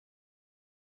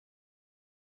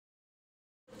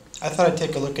I thought I'd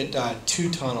take a look at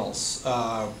two tunnels.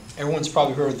 Everyone's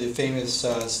probably heard of the famous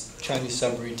Chinese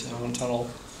submarine tunnel,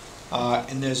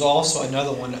 and there's also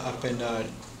another one up in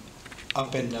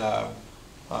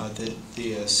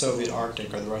the Soviet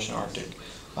Arctic or the Russian Arctic.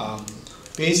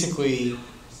 Basically,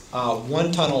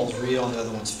 one tunnel is real and the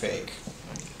other one's fake.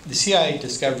 The CIA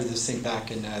discovered this thing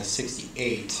back in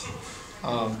 '68,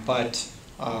 but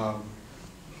a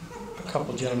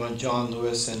couple of gentlemen, John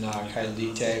Lewis and Kai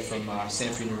Lite from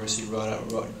Stanford University,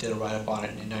 did a write-up on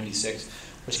it in '96,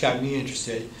 which got me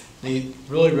interested. They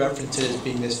really referenced it as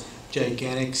being this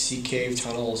gigantic sea cave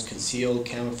tunnels, concealed,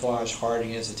 camouflage, hard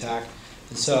against attack.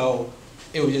 And so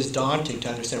it was just daunting to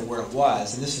understand where it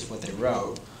was, and this is what they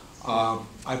wrote.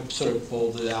 I sort of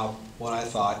bolded out what I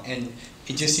thought, and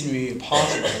it just seemed to be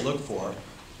impossible to look for.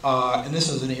 And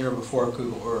this was an era before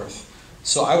Google Earth.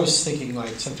 So I was thinking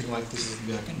like something like this is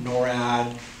going to be like a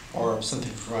NORAD or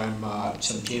something from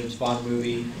some James Bond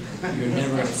movie. You're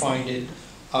never going to find it.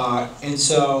 And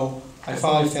so I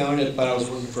finally found it, but I was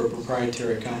working for a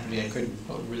proprietary company. I couldn't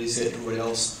release it. Everybody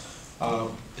else,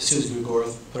 as soon as Google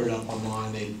Earth put it up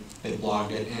online, they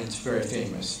blogged it, and it's very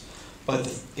famous. But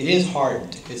it is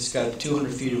hardened. It's got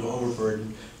 200 feet of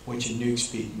overburden, which in nuke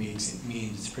speak means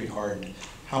it's pretty hardened.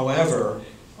 However,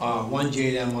 one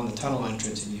JDAM on the tunnel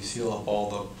entrance and you seal up all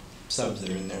the subs that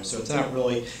are in there. So it's not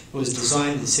really, it was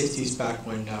designed in the 60s back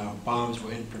when bombs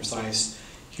were imprecise.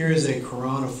 Here's a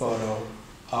Corona photo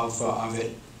of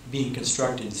it being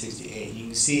constructed in '68. You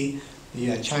can see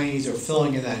the Chinese are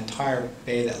filling in that entire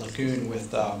bay, that lagoon,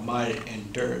 with mud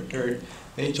and dirt.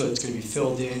 Eventually it's going to be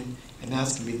filled in, and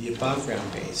that's going to be the above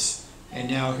ground base. And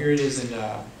now here it is in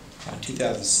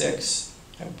 2006,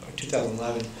 or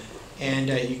 2011. And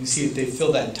you can see that they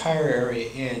filled that entire area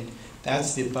in.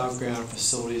 That's the above ground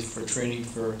facilities for training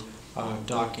for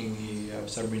docking the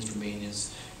submarines for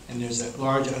maintenance. And there's a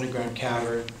large underground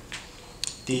cavern.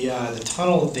 The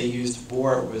tunnel that they used to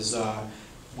bore it was,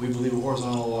 we believe, a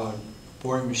horizontal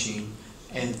boring machine.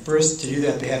 And first, to do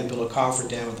that, they had to build a coffer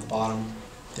dam at the bottom.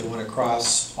 They went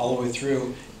across all the way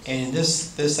through. And in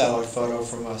this satellite photo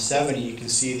from '70, you can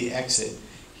see the exit.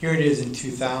 Here it is in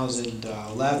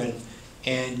 2011,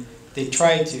 and they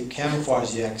tried to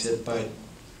camouflage the exit, but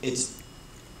it's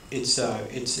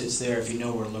there if you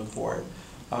know where to look for it.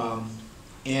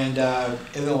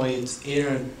 Evidently, it's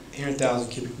 800,000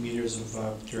 cubic meters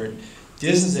of dirt.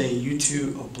 This is a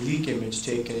U2 oblique image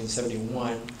taken in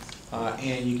 '71,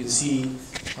 and you can see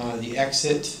the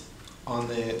exit on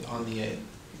the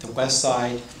west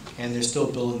side, and they're still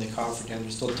building the coffer dam.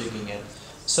 They're still digging it.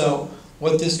 So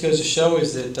what this goes to show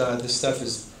is that this stuff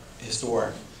is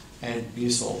historic and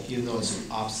useful, even though it's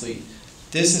obsolete.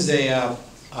 This is a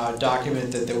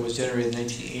document that was generated in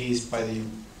the 1980s by the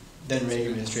then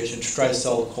Reagan administration to try to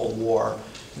sell the Cold War.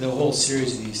 And there were a whole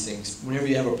series of these things. Whenever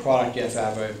you have a product, you have to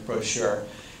have a brochure.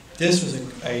 This was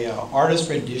a artist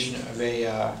rendition of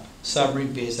a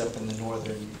submarine base up in the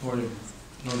northern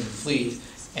fleet.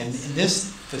 And in this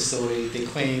facility, they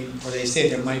claim, or they say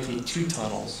there might be two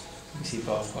tunnels. You can see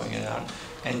both going in and out.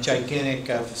 And gigantic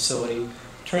facility.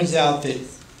 Turns out that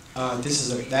this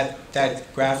is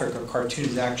that graphic or cartoon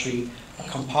is actually a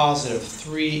composite of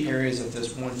 3 areas of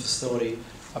this one facility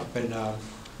up in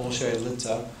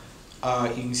Bolshoi-Litsa.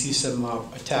 You can see some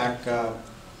attack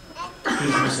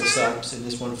cruise missile subs in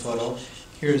this one photo.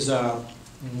 Here's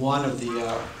one of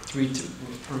the 3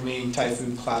 remaining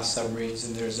Typhoon class submarines,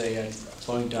 and there's a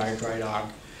floating dry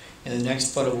dock. In the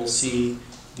next photo, we'll see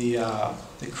the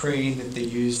crane that they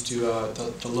used to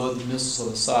load the missiles on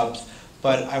the subs.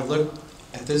 But I've looked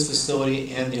at this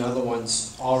facility and the other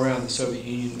ones all around the Soviet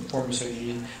Union, the former Soviet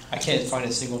Union. I can't find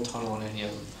a single tunnel in any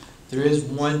of them. There is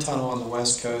one tunnel on the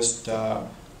west coast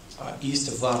east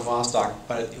of Vladivostok,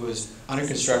 but it was under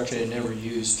construction and never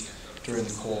used during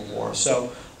the Cold War.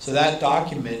 So that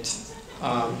document,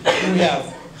 we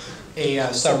have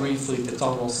a submarine fleet that's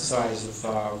almost the size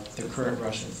of the current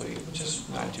Russian fleet, which is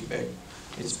not too big.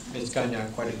 It's gone down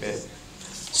quite a bit.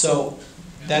 So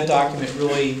that document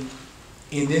really,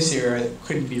 in this era,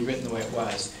 couldn't be written the way it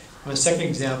was. And the second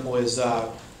example is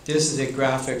this is a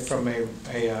graphic from a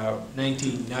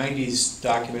 1990s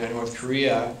document in North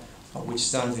Korea, which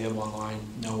is not available online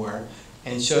nowhere,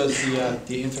 and it shows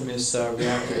the infamous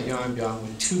reactor at Yongbyon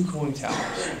with 2 cooling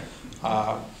towers.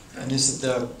 And this is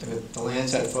the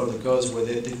Landsat photo that goes with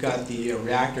it. They've got the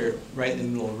reactor right in the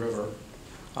middle of the river.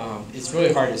 It's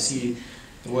really hard to see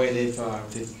the way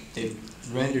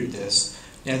they've rendered this.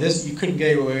 Now this, you couldn't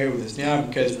get away with this now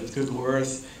because with Google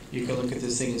Earth, you can look at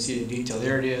this thing and see it in detail.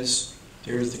 There it is.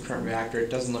 There's the current reactor. It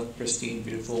doesn't look pristine,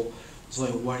 beautiful. There's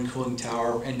only 1 cooling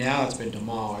tower, and now it's been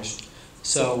demolished.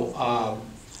 So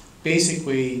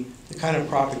basically the kind of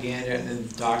propaganda and then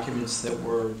documents that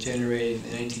were generated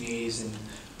in the 1980s and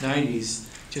 90s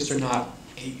just are not,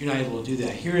 you're not able to do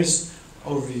that. Here's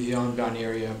overview of the on-bound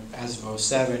area as of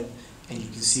 '07, and you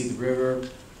can see the river.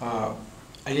 I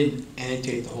didn't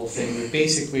annotate the whole thing, but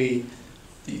basically,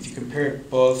 if you compare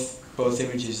both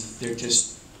images,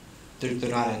 they're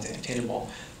not attainable.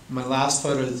 My last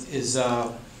photo is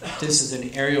this is an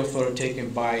aerial photo taken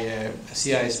by a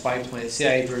CIA spy plane, a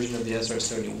CIA version of the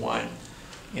SR-71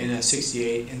 in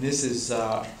 '68, and this is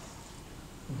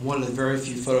one of the very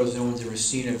few photos no one's ever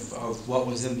seen of what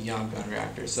was in the on-bound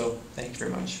reactor. So thank you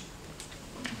very much.